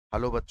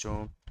Hello बच्चों,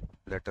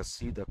 let us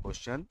see the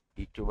question.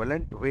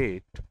 Equivalent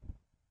weight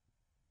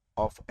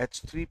of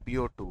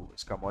H3PO2,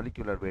 इसका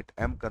molecular weight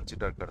m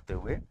consider करते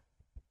हुए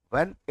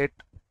when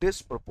it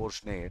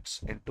डिस्प्रोपोर्शनेट्स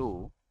into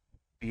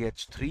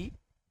pH3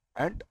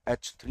 and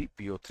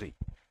H3PO3।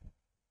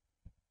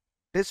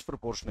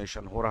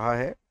 Disproportionation हो रहा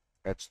है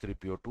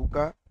H3PO2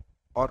 का,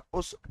 और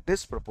उस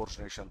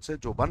डिस्प्रोपोर्शनेशन से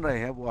जो बन रहे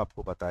हैं वो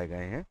आपको बताए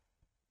गए हैं।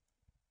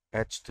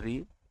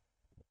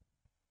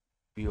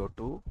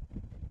 H3PO2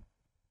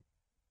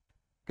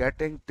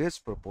 getting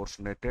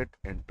disproportionated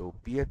into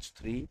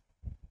pH3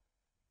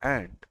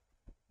 and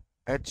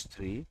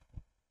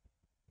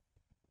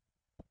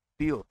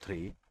H3PO3.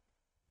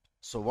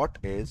 So what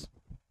is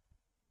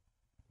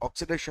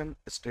oxidation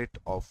state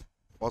of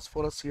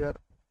phosphorus here?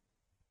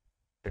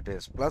 It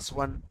is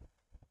 +1,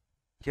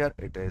 here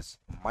it is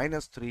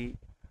 -3,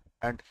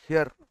 and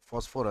here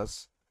phosphorus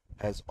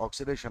has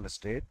oxidation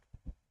state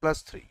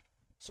 +3.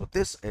 So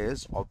this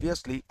is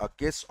obviously a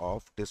case of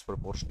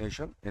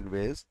disproportionation in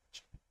which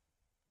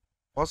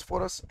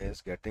phosphorus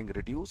is getting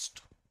reduced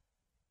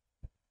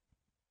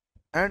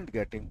and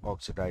getting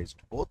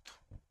oxidized both.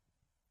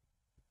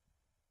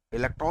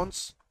 Electrons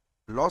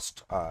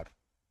lost are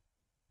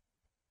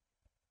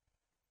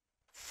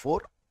 4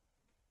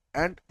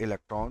 and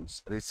electrons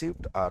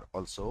received are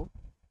also,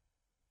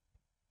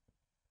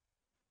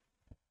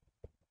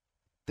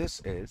 this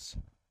is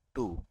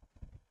 2.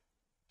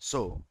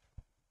 So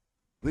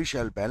we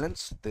shall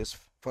balance this.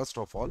 First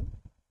of all,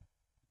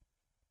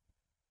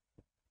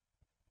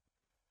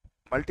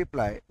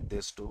 multiply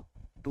this to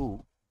 2,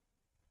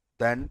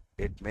 then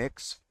it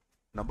makes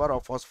number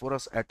of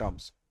phosphorus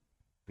atoms.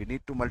 We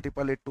need to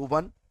multiply it to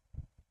 1.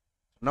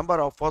 Number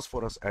of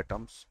phosphorus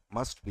atoms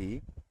must be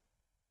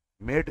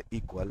made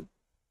equal,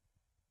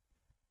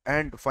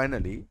 and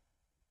finally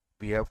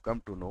we have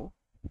come to know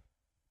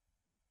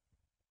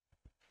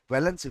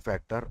valency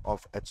factor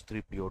of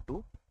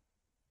H3PO2.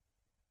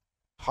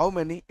 How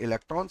many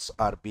electrons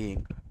are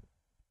being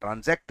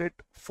transacted?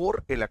 4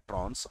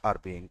 electrons are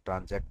being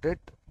transacted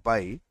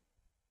by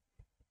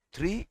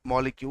 3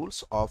 molecules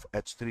of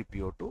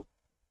H3PO2.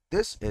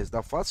 This is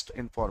the first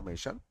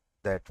information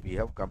that we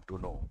have come to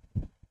know.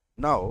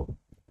 Now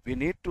we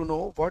need to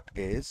know what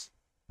is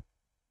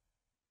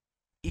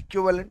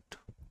equivalent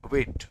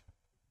weight.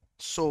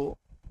 So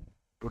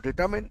to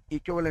determine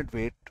equivalent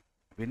weight,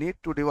 we need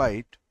to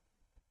divide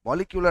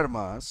molecular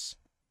mass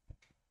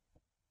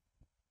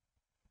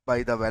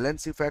by the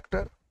valency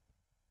factor.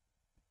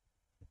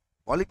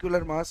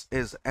 Molecular mass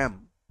is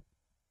m,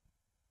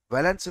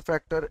 valency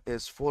factor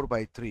is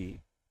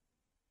 4/3,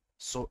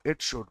 so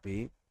it should be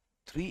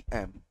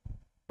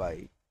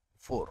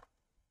 3m/4.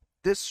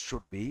 This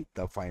should be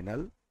the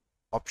final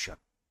option.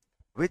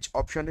 Which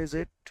option is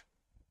it?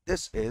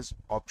 This is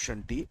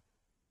option D.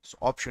 So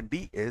option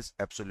D is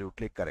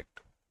absolutely correct.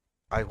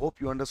 I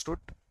hope you understood.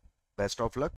 Best of luck.